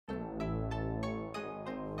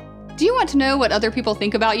Do you want to know what other people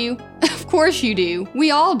think about you? Of course you do. We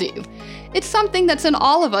all do. It's something that's in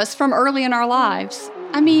all of us from early in our lives.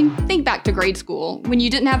 I mean, think back to grade school, when you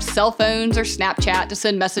didn't have cell phones or Snapchat to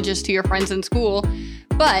send messages to your friends in school,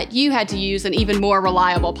 but you had to use an even more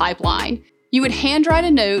reliable pipeline. You would handwrite a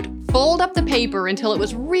note, fold up the paper until it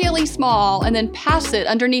was really small, and then pass it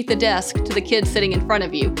underneath the desk to the kid sitting in front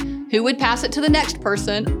of you, who would pass it to the next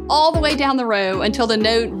person, all the way down the row until the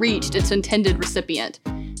note reached its intended recipient.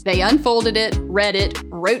 They unfolded it, read it,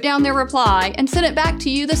 wrote down their reply, and sent it back to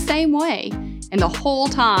you the same way. And the whole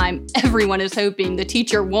time, everyone is hoping the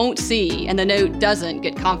teacher won't see and the note doesn't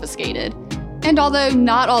get confiscated. And although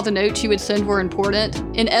not all the notes you would send were important,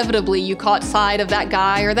 inevitably you caught sight of that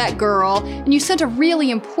guy or that girl, and you sent a really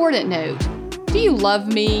important note. Do you love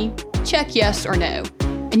me? Check yes or no.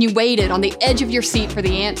 And you waited on the edge of your seat for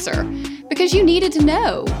the answer, because you needed to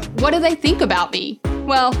know, what do they think about me?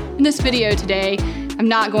 Well, in this video today, I'm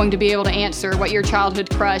not going to be able to answer what your childhood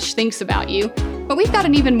crush thinks about you, but we've got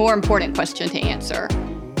an even more important question to answer.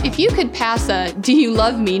 If you could pass a "Do you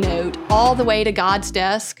love me" note all the way to God's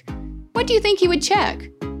desk, what do you think he would check?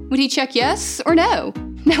 Would he check yes or no?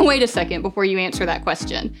 Now wait a second before you answer that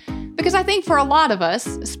question. Because I think for a lot of us,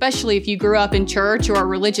 especially if you grew up in church or a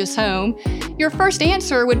religious home, your first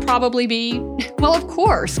answer would probably be, well, of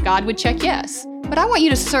course, God would check yes. But I want you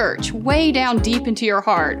to search way down deep into your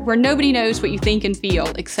heart where nobody knows what you think and feel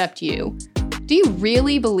except you. Do you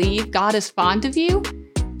really believe God is fond of you?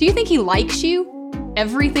 Do you think he likes you?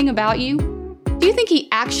 Everything about you? Do you think he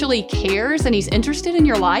actually cares and he's interested in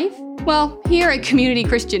your life? Well, here at Community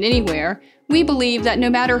Christian Anywhere, we believe that no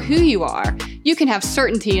matter who you are, you can have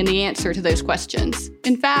certainty in the answer to those questions.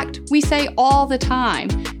 In fact, we say all the time,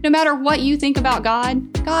 no matter what you think about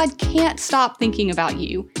God, God can't stop thinking about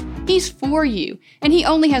you. He's for you, and he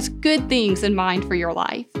only has good things in mind for your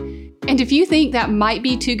life. And if you think that might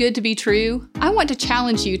be too good to be true, I want to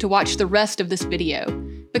challenge you to watch the rest of this video,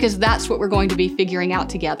 because that's what we're going to be figuring out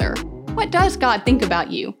together. What does God think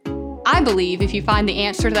about you? I believe if you find the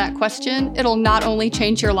answer to that question, it'll not only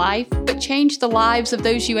change your life, but change the lives of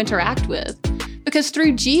those you interact with. Because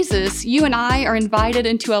through Jesus, you and I are invited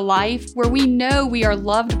into a life where we know we are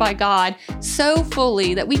loved by God so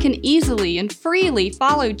fully that we can easily and freely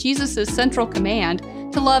follow Jesus' central command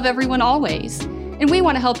to love everyone always. And we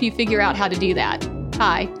want to help you figure out how to do that.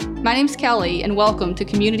 Hi, my name's Kelly, and welcome to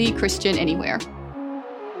Community Christian Anywhere.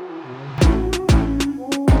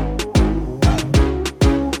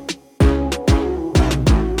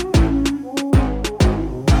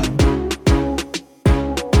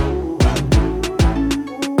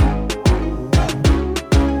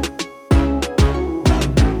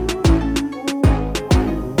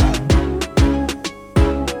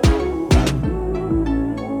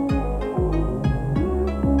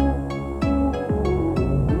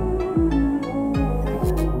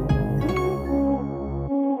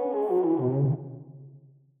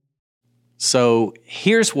 So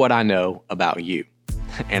here's what I know about you,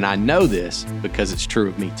 and I know this because it's true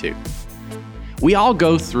of me too. We all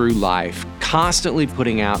go through life constantly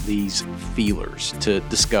putting out these feelers to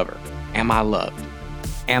discover, am I loved?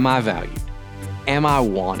 Am I valued? Am I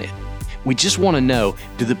wanted? We just want to know,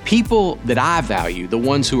 do the people that I value, the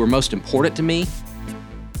ones who are most important to me,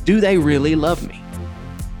 do they really love me?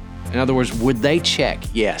 In other words, would they check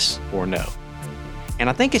yes or no? And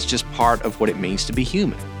I think it's just part of what it means to be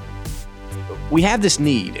human. We have this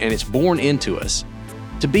need, and it's born into us,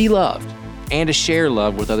 to be loved and to share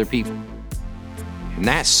love with other people. And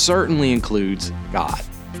that certainly includes God,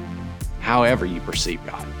 however you perceive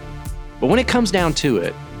God. But when it comes down to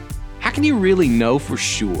it, how can you really know for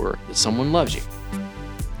sure that someone loves you?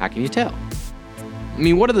 How can you tell? I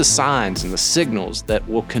mean, what are the signs and the signals that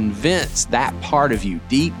will convince that part of you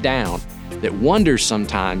deep down that wonders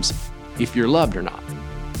sometimes if you're loved or not?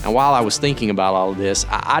 And while I was thinking about all of this,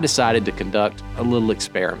 I decided to conduct a little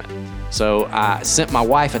experiment. So I sent my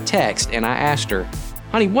wife a text and I asked her,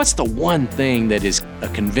 honey, what's the one thing that is a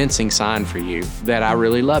convincing sign for you that I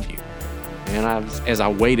really love you? And as I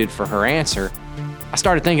waited for her answer, I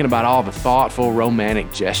started thinking about all the thoughtful,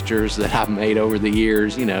 romantic gestures that I've made over the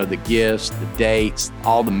years, you know, the gifts, the dates,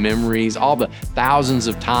 all the memories, all the thousands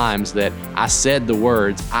of times that I said the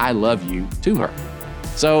words, I love you, to her.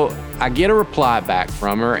 So I get a reply back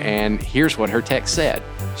from her, and here's what her text said.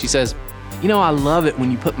 She says, you know, I love it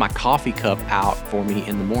when you put my coffee cup out for me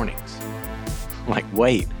in the mornings. I'm like,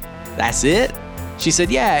 wait, that's it? She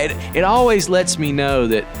said, yeah, it always lets me know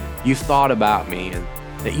that you've thought about me and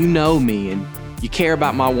that you know me and you care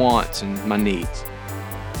about my wants and my needs.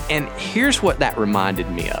 And here's what that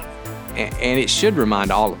reminded me of, and it should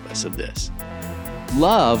remind all of us of this.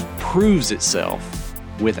 Love proves itself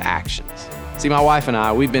with actions. See, my wife and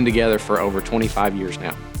I, we've been together for over 25 years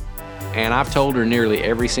now. And I've told her nearly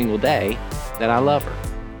every single day that I love her.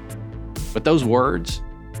 But those words,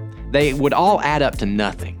 they would all add up to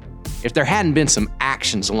nothing if there hadn't been some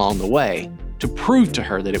actions along the way to prove to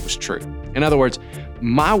her that it was true. In other words,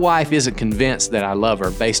 my wife isn't convinced that I love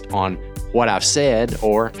her based on what I've said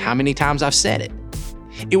or how many times I've said it.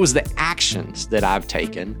 It was the actions that I've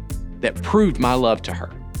taken that proved my love to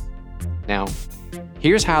her. Now,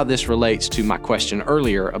 here's how this relates to my question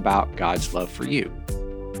earlier about God's love for you.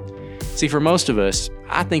 See, for most of us,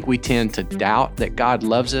 I think we tend to doubt that God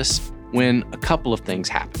loves us when a couple of things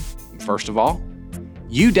happen. First of all,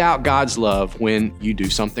 you doubt God's love when you do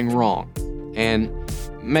something wrong. And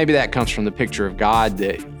maybe that comes from the picture of God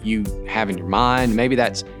that you have in your mind. Maybe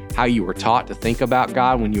that's how you were taught to think about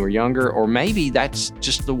God when you were younger, or maybe that's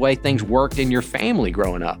just the way things worked in your family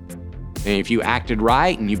growing up. And if you acted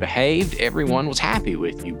right and you behaved, everyone was happy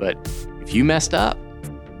with you. But if you messed up,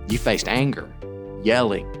 you faced anger,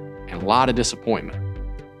 yelling, and a lot of disappointment.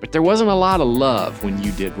 But there wasn't a lot of love when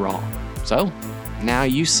you did wrong. So now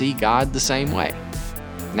you see God the same way.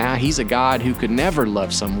 Now He's a God who could never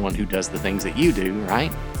love someone who does the things that you do,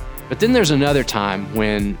 right? But then there's another time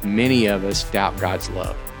when many of us doubt God's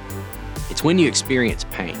love. It's when you experience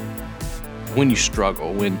pain, when you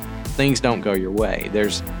struggle, when things don't go your way.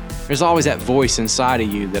 There's always that voice inside of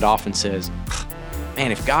you that often says,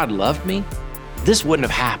 man, if God loved me, this wouldn't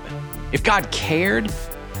have happened. If God cared,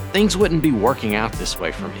 things wouldn't be working out this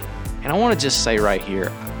way for me. And I want to just say right here,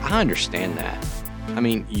 I understand that. I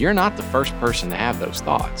mean, you're not the first person to have those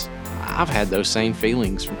thoughts. I've had those same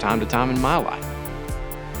feelings from time to time in my life.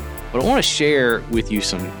 But I want to share with you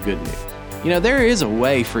some good news. You know, there is a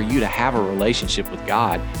way for you to have a relationship with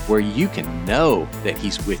God where you can know that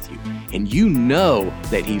He's with you and you know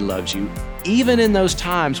that He loves you, even in those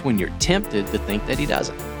times when you're tempted to think that He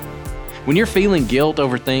doesn't. When you're feeling guilt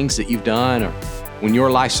over things that you've done, or when your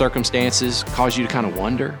life circumstances cause you to kind of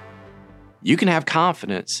wonder, you can have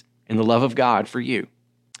confidence in the love of God for you.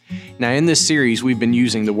 Now, in this series, we've been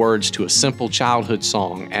using the words to a simple childhood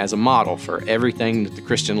song as a model for everything that the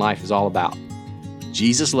Christian life is all about.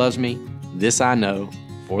 Jesus loves me, this I know,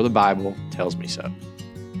 for the Bible tells me so.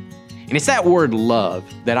 And it's that word love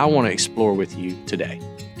that I want to explore with you today.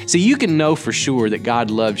 See, you can know for sure that God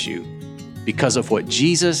loves you because of what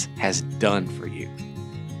Jesus has done for you.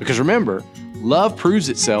 Because remember, love proves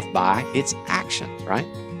itself by its actions, right?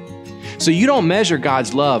 So you don't measure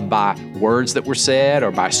God's love by words that were said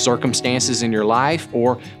or by circumstances in your life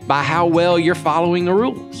or by how well you're following the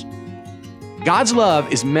rules. God's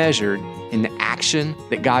love is measured in the action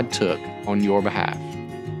that God took on your behalf.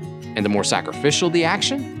 And the more sacrificial the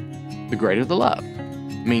action, the greater the love.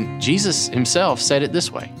 I mean, Jesus Himself said it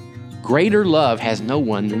this way: greater love has no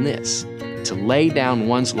one than this, to lay down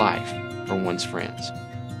one's life for one's friends.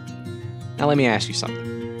 Now let me ask you something.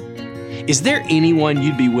 Is there anyone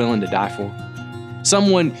you'd be willing to die for?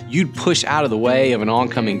 Someone you'd push out of the way of an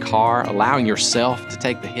oncoming car, allowing yourself to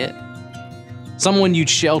take the hit? Someone you'd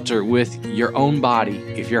shelter with your own body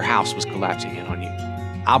if your house was collapsing in on you?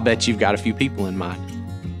 I'll bet you've got a few people in mind.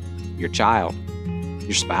 Your child,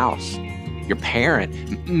 your spouse, your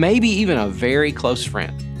parent, maybe even a very close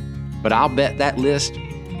friend. But I'll bet that list,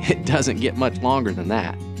 it doesn't get much longer than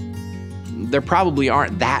that. There probably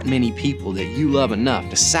aren't that many people that you love enough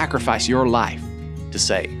to sacrifice your life to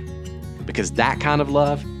save. Because that kind of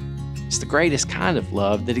love is the greatest kind of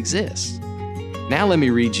love that exists. Now let me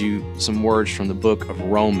read you some words from the book of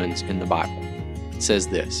Romans in the Bible. It says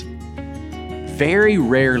this: very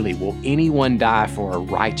rarely will anyone die for a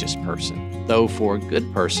righteous person, though for a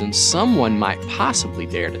good person, someone might possibly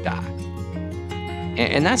dare to die.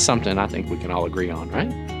 And that's something I think we can all agree on, right?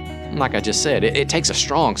 Like I just said, it takes a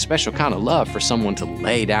strong, special kind of love for someone to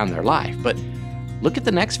lay down their life. But look at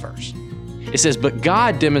the next verse. It says, but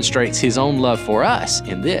God demonstrates His own love for us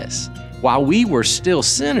in this: while we were still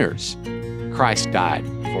sinners, Christ died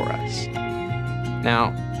for us.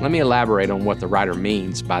 Now, let me elaborate on what the writer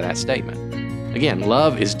means by that statement. Again,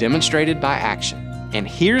 love is demonstrated by action. And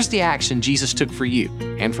here's the action Jesus took for you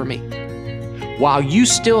and for me. While you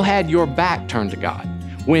still had your back turned to God,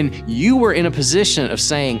 when you were in a position of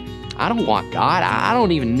saying, I don't want God, I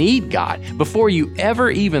don't even need God, before you ever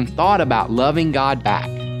even thought about loving God back,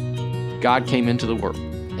 God came into the world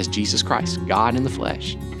as Jesus Christ, God in the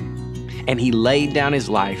flesh. And He laid down His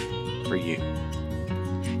life for you.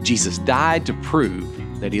 Jesus died to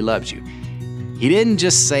prove that He loves you. He didn't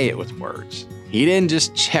just say it with words. He didn't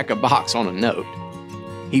just check a box on a note.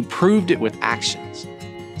 He proved it with actions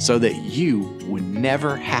so that you would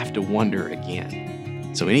never have to wonder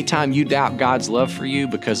again. So anytime you doubt God's love for you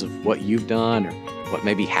because of what you've done or what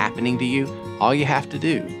may be happening to you, all you have to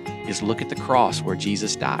do is look at the cross where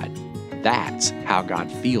Jesus died. That's how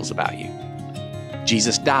God feels about you.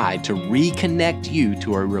 Jesus died to reconnect you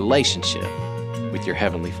to a relationship with your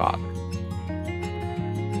Heavenly Father.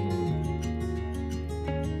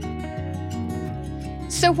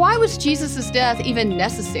 So why was Jesus' death even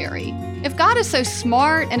necessary? If God is so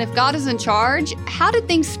smart and if God is in charge, how did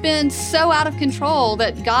things spin so out of control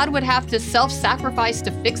that God would have to self-sacrifice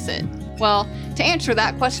to fix it? Well, to answer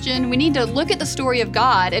that question, we need to look at the story of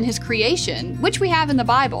God and His creation, which we have in the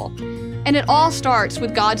Bible. And it all starts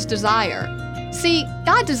with God's desire. See,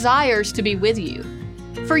 God desires to be with you,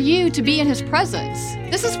 for you to be in His presence.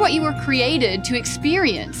 This is what you were created to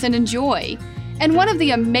experience and enjoy. And one of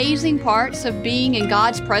the amazing parts of being in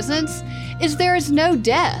God's presence is there is no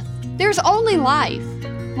death. There's only life,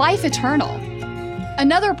 life eternal.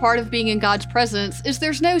 Another part of being in God's presence is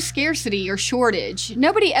there's no scarcity or shortage.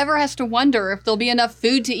 Nobody ever has to wonder if there'll be enough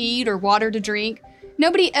food to eat or water to drink.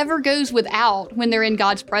 Nobody ever goes without when they're in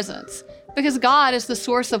God's presence, because God is the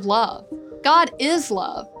source of love. God is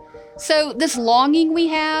love. So this longing we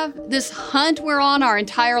have, this hunt we're on our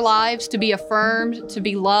entire lives to be affirmed, to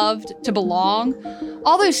be loved, to belong,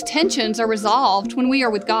 all those tensions are resolved when we are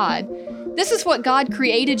with God. This is what God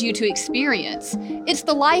created you to experience. It's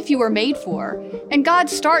the life you were made for. And God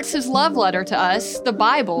starts His love letter to us, the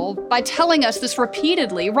Bible, by telling us this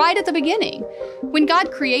repeatedly right at the beginning. When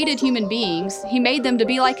God created human beings, He made them to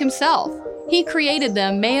be like Himself. He created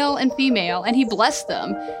them male and female, and He blessed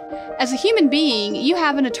them. As a human being, you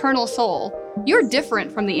have an eternal soul. You're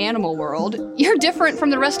different from the animal world. You're different from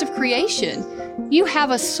the rest of creation. You have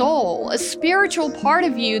a soul, a spiritual part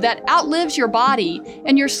of you that outlives your body,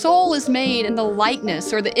 and your soul is made in the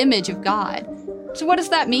likeness or the image of God. So what does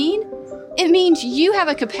that mean? It means you have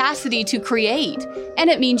a capacity to create, and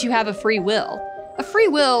it means you have a free will. A free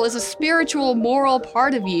will is a spiritual, moral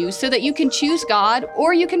part of you so that you can choose God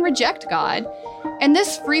or you can reject God. And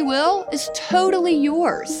this free will is totally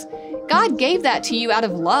yours. God gave that to you out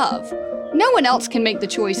of love. No one else can make the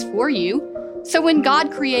choice for you. So when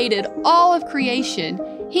God created all of creation,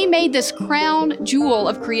 He made this crown jewel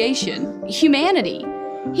of creation, humanity.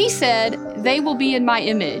 He said, they will be in my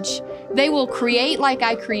image. They will create like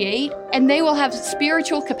I create, and they will have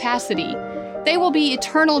spiritual capacity. They will be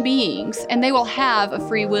eternal beings, and they will have a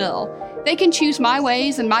free will. They can choose my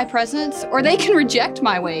ways and my presence, or they can reject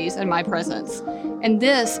my ways and my presence. And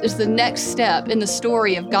this is the next step in the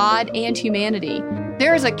story of God and humanity.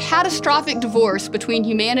 There is a catastrophic divorce between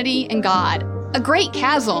humanity and God, a great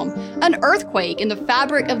chasm, an earthquake in the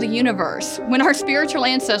fabric of the universe, when our spiritual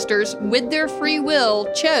ancestors, with their free will,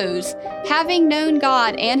 chose, having known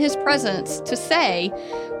God and His presence, to say,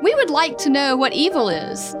 we would like to know what evil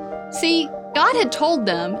is. See, God had told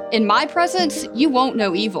them, in my presence, you won't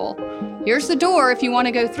know evil. Here's the door if you want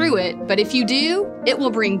to go through it, but if you do, it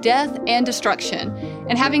will bring death and destruction.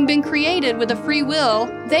 And having been created with a free will,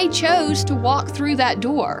 they chose to walk through that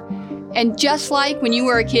door. And just like when you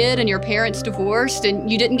were a kid and your parents divorced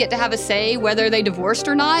and you didn't get to have a say whether they divorced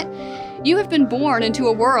or not, you have been born into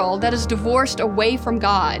a world that is divorced away from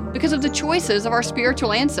God because of the choices of our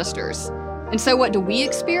spiritual ancestors. And so what do we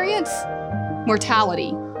experience?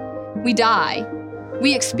 Mortality. We die.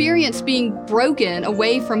 We experience being broken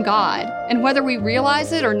away from God. And whether we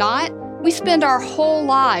realize it or not, we spend our whole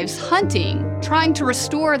lives hunting, trying to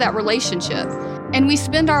restore that relationship. And we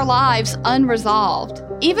spend our lives unresolved.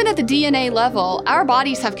 Even at the DNA level, our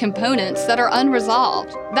bodies have components that are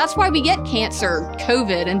unresolved. That's why we get cancer,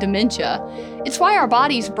 COVID, and dementia. It's why our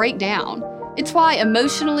bodies break down. It's why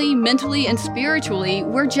emotionally, mentally, and spiritually,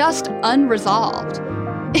 we're just unresolved.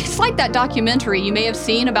 It's like that documentary you may have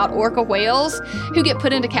seen about orca whales who get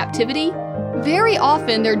put into captivity. Very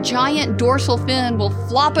often, their giant dorsal fin will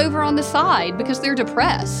flop over on the side because they're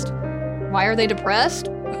depressed. Why are they depressed?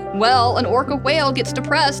 Well, an orca whale gets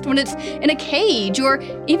depressed when it's in a cage or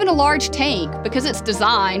even a large tank because it's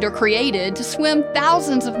designed or created to swim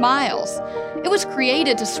thousands of miles. It was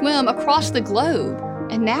created to swim across the globe,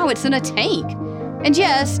 and now it's in a tank. And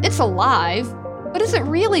yes, it's alive, but is it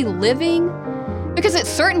really living? Because it's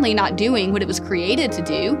certainly not doing what it was created to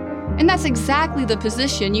do. And that's exactly the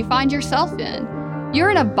position you find yourself in.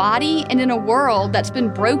 You're in a body and in a world that's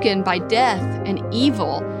been broken by death and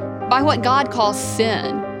evil, by what God calls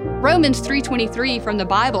sin. Romans 3:23 from the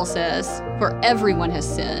Bible says, "For everyone has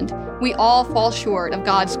sinned. We all fall short of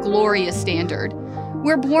God's glorious standard."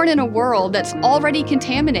 We're born in a world that's already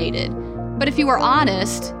contaminated. But if you are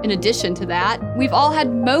honest, in addition to that, we've all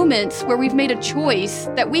had moments where we've made a choice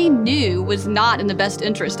that we knew was not in the best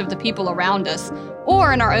interest of the people around us,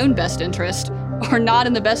 or in our own best interest, or not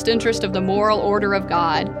in the best interest of the moral order of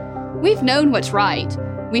God. We've known what's right,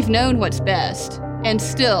 we've known what's best, and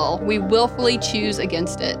still we willfully choose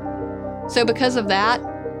against it. So because of that,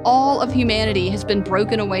 all of humanity has been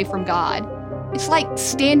broken away from God. It's like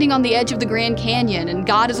standing on the edge of the Grand Canyon and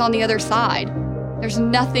God is on the other side. There's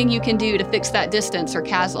nothing you can do to fix that distance or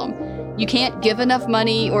chasm. You can't give enough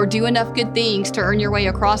money or do enough good things to earn your way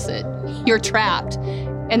across it. You're trapped,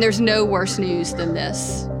 and there's no worse news than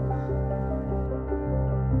this.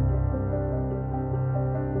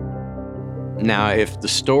 Now, if the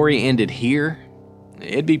story ended here,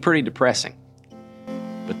 it'd be pretty depressing.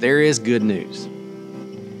 But there is good news.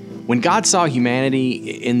 When God saw humanity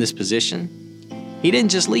in this position, He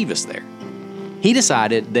didn't just leave us there. He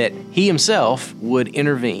decided that He Himself would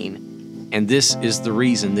intervene, and this is the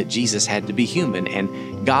reason that Jesus had to be human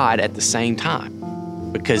and God at the same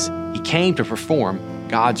time, because He came to perform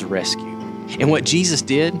God's rescue. And what Jesus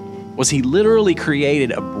did was He literally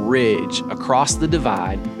created a bridge across the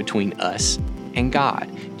divide between us and God.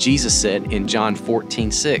 Jesus said in John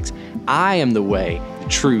 14:6, "I am the way, the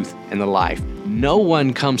truth, and the life. No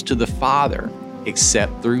one comes to the Father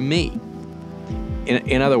except through me."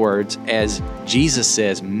 In other words, as Jesus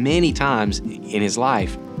says many times in His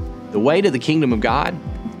life, the way to the kingdom of God,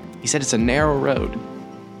 He said it's a narrow road.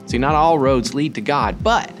 See, not all roads lead to God,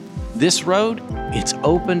 but this road, it's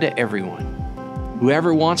open to everyone.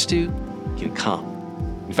 Whoever wants to can come.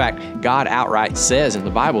 In fact, God outright says in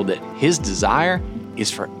the Bible that His desire is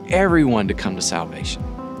for everyone to come to salvation.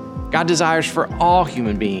 God desires for all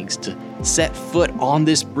human beings to set foot on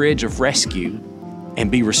this bridge of rescue and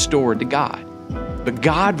be restored to God. But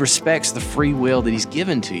God respects the free will that He's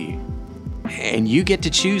given to you. And you get to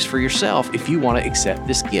choose for yourself if you want to accept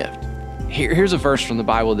this gift. Here's a verse from the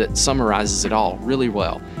Bible that summarizes it all really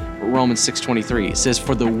well. Romans 6:23. It says,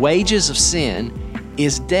 "For the wages of sin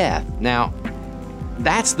is death." Now,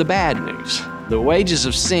 that's the bad news. The wages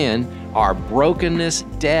of sin are brokenness,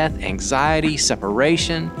 death, anxiety,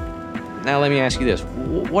 separation. Now let me ask you this.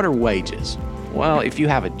 What are wages? Well, if you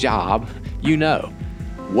have a job, you know.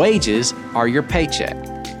 Wages are your paycheck.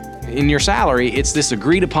 In your salary, it's this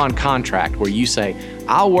agreed upon contract where you say,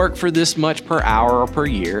 I'll work for this much per hour or per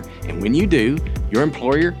year, and when you do, your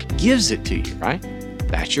employer gives it to you, right?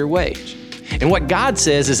 That's your wage. And what God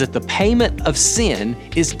says is that the payment of sin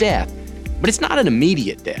is death, but it's not an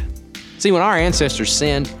immediate death. See, when our ancestors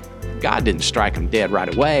sinned, God didn't strike them dead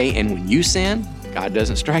right away, and when you sin, God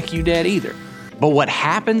doesn't strike you dead either. But what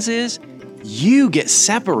happens is you get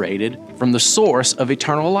separated from the source of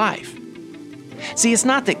eternal life. See, it's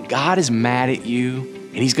not that God is mad at you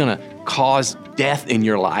and He's going to cause death in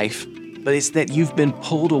your life, but it's that you've been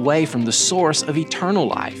pulled away from the source of eternal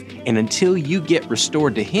life. And until you get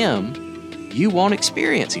restored to Him, you won't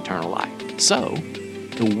experience eternal life. So,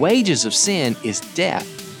 the wages of sin is death,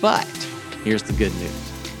 but here's the good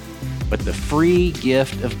news. But the free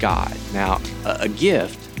gift of God. Now, a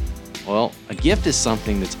gift is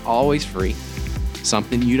something that's always free,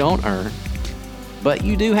 something you don't earn, but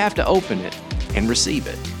you do have to open it and receive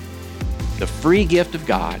it. The free gift of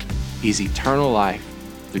God is eternal life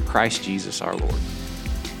through Christ Jesus our Lord.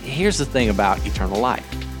 Here's the thing about eternal life.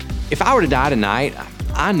 If I were to die tonight,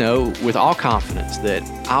 I know with all confidence that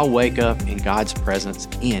I'll wake up in God's presence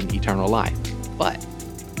in eternal life. But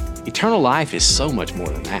eternal life is so much more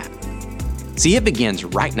than that. See, it begins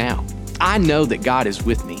right now. I know that God is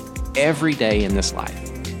with me every day in this life.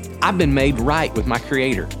 I've been made right with my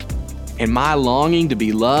Creator. And my longing to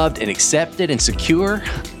be loved and accepted and secure,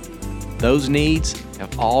 those needs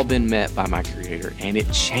have all been met by my Creator, and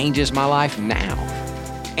it changes my life now.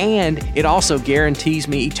 And it also guarantees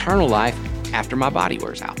me eternal life after my body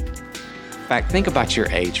wears out. In fact, think about your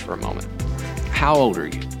age for a moment. How old are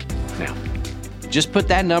you? Now, just put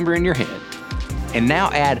that number in your head, and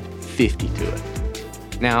now add 50 to it.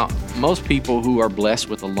 Now, most people who are blessed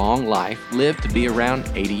with a long life live to be around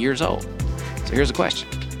 80 years old. So here's the question.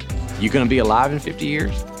 You going to be alive in 50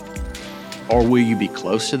 years? Or will you be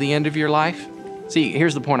close to the end of your life? See,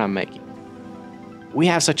 here's the point I'm making. We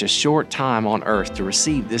have such a short time on earth to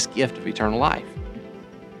receive this gift of eternal life.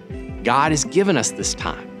 God has given us this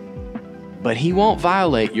time, but He won't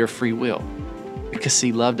violate your free will because,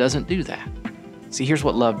 see, love doesn't do that. See, here's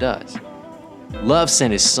what love does. Love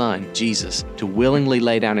sent His Son, Jesus, to willingly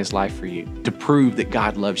lay down His life for you, to prove that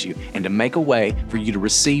God loves you, and to make a way for you to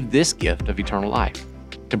receive this gift of eternal life,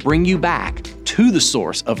 to bring you back to the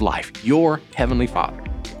source of life, your Heavenly Father.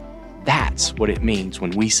 That's what it means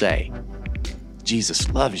when we say, Jesus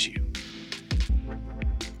loves you.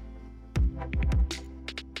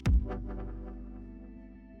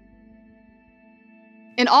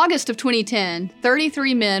 In August of 2010,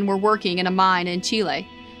 33 men were working in a mine in Chile.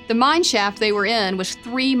 The mine shaft they were in was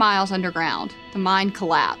 3 miles underground. The mine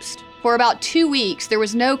collapsed. For about 2 weeks, there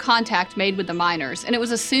was no contact made with the miners, and it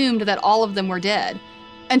was assumed that all of them were dead.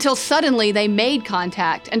 Until suddenly they made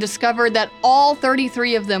contact and discovered that all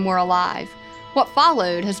 33 of them were alive. What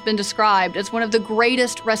followed has been described as one of the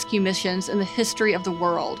greatest rescue missions in the history of the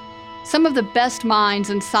world. Some of the best minds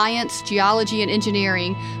in science, geology, and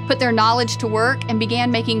engineering put their knowledge to work and began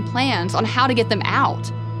making plans on how to get them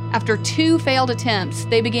out. After 2 failed attempts,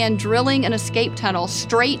 they began drilling an escape tunnel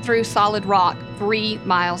straight through solid rock 3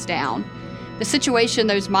 miles down. The situation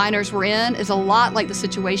those miners were in is a lot like the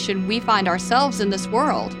situation we find ourselves in this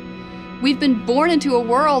world. We've been born into a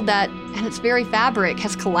world that, at its very fabric,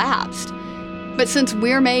 has collapsed. But since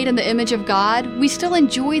we're made in the image of God, we still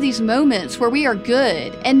enjoy these moments where we are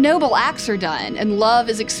good and noble acts are done and love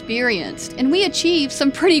is experienced and we achieve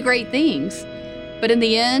some pretty great things. But in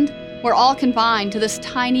the end, we're all confined to this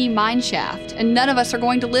tiny mine shaft and none of us are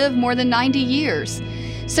going to live more than 90 years.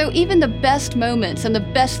 So even the best moments and the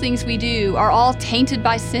best things we do are all tainted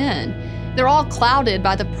by sin. They're all clouded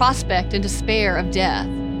by the prospect and despair of death.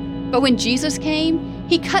 But when Jesus came,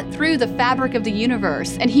 He cut through the fabric of the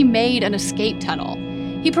universe and He made an escape tunnel.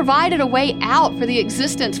 He provided a way out for the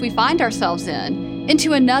existence we find ourselves in,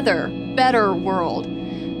 into another, better world.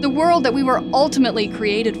 The world that we were ultimately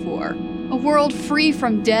created for. A world free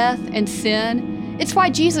from death and sin. It's why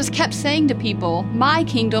Jesus kept saying to people, "My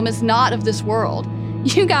kingdom is not of this world."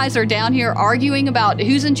 You guys are down here arguing about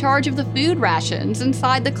who's in charge of the food rations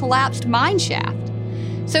inside the collapsed mine shaft.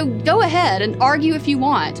 So go ahead and argue if you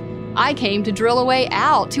want. I came to drill a way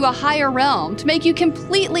out to a higher realm to make you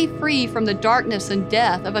completely free from the darkness and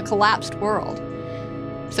death of a collapsed world.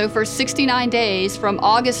 So for 69 days, from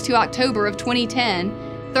August to October of 2010,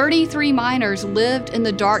 33 miners lived in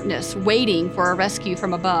the darkness waiting for a rescue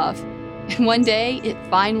from above. And one day, it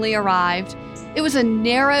finally arrived. It was a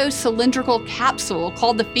narrow cylindrical capsule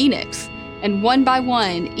called the Phoenix, and one by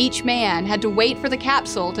one, each man had to wait for the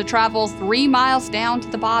capsule to travel 3 miles down to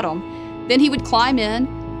the bottom. Then he would climb in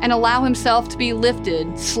and allow himself to be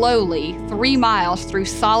lifted slowly 3 miles through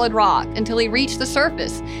solid rock until he reached the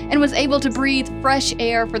surface and was able to breathe fresh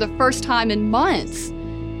air for the first time in months.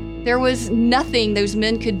 There was nothing those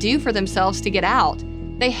men could do for themselves to get out.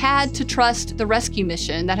 They had to trust the rescue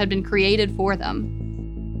mission that had been created for them.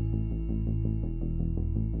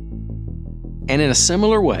 And in a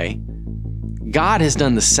similar way, God has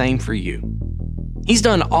done the same for you. He's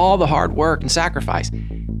done all the hard work and sacrifice.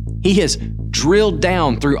 He has drilled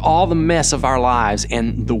down through all the mess of our lives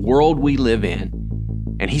and the world we live in,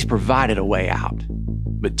 and He's provided a way out.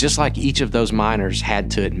 But just like each of those miners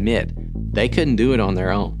had to admit, they couldn't do it on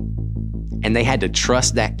their own, and they had to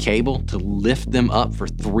trust that cable to lift them up for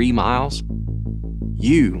 3 miles,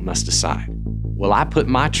 you must decide, will I put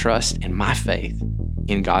my trust and my faith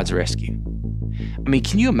in God's rescue? I mean,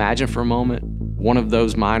 can you imagine for a moment one of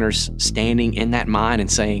those miners standing in that mine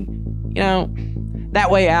and saying, you know, that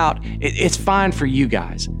way out, it's fine for you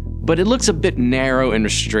guys, but it looks a bit narrow and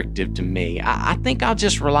restrictive to me. I think I'll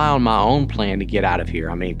just rely on my own plan to get out of here.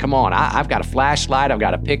 I mean, come on, I've got a flashlight, I've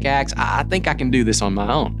got a pickaxe. I think I can do this on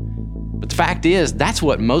my own. But the fact is, that's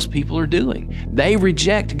what most people are doing. They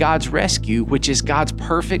reject God's rescue, which is God's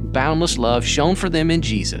perfect, boundless love shown for them in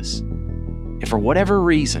Jesus. And for whatever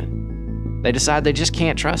reason, they decide they just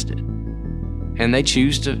can't trust it. And they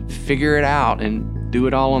choose to figure it out and do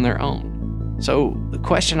it all on their own. So the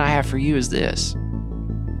question I have for you is this: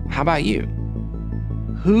 how about you?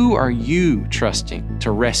 Who are you trusting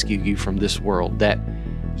to rescue you from this world that,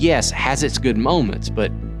 yes, has its good moments,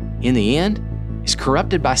 but in the end is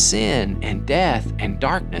corrupted by sin and death and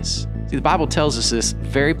darkness? See, the Bible tells us this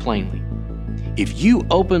very plainly. If you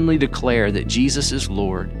openly declare that Jesus is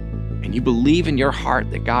Lord and you believe in your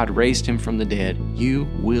heart that God raised Him from the dead, you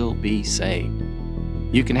will be saved.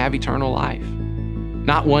 You can have eternal life.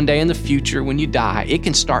 Not one day in the future when you die. It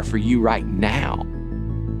can start for you right now.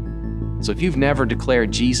 So if you've never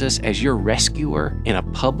declared Jesus as your rescuer in a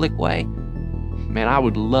public way, man, I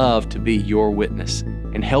would love to be your witness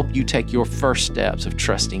and help you take your first steps of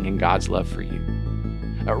trusting in God's love for you.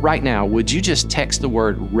 Right now, would you just text the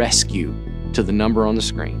word rescue to the number on the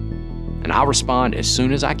screen? And I'll respond as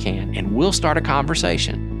soon as I can, and we'll start a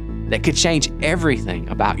conversation that could change everything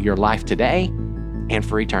about your life today and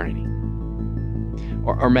for eternity.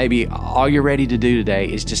 Or maybe all you're ready to do today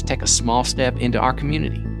is just take a small step into our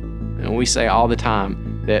community. And we say all the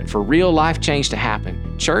time that for real life change to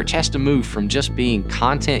happen, church has to move from just being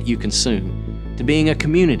content you consume to being a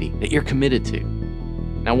community that you're committed to.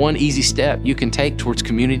 Now, one easy step you can take towards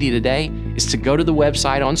community today is to go to the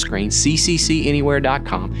website on screen,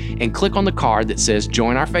 cccanywhere.com, and click on the card that says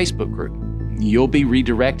Join Our Facebook Group. You'll be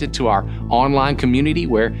redirected to our online community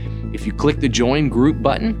where if you click the Join Group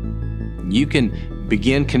button, you can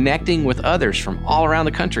begin connecting with others from all around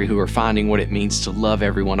the country who are finding what it means to love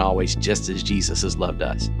everyone always just as Jesus has loved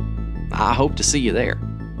us. I hope to see you there.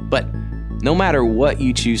 But no matter what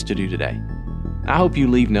you choose to do today, I hope you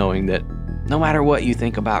leave knowing that no matter what you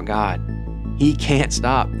think about God, He can't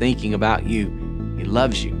stop thinking about you. He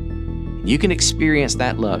loves you. You can experience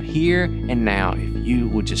that love here and now if you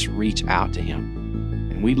would just reach out to Him.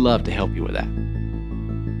 And we'd love to help you with that.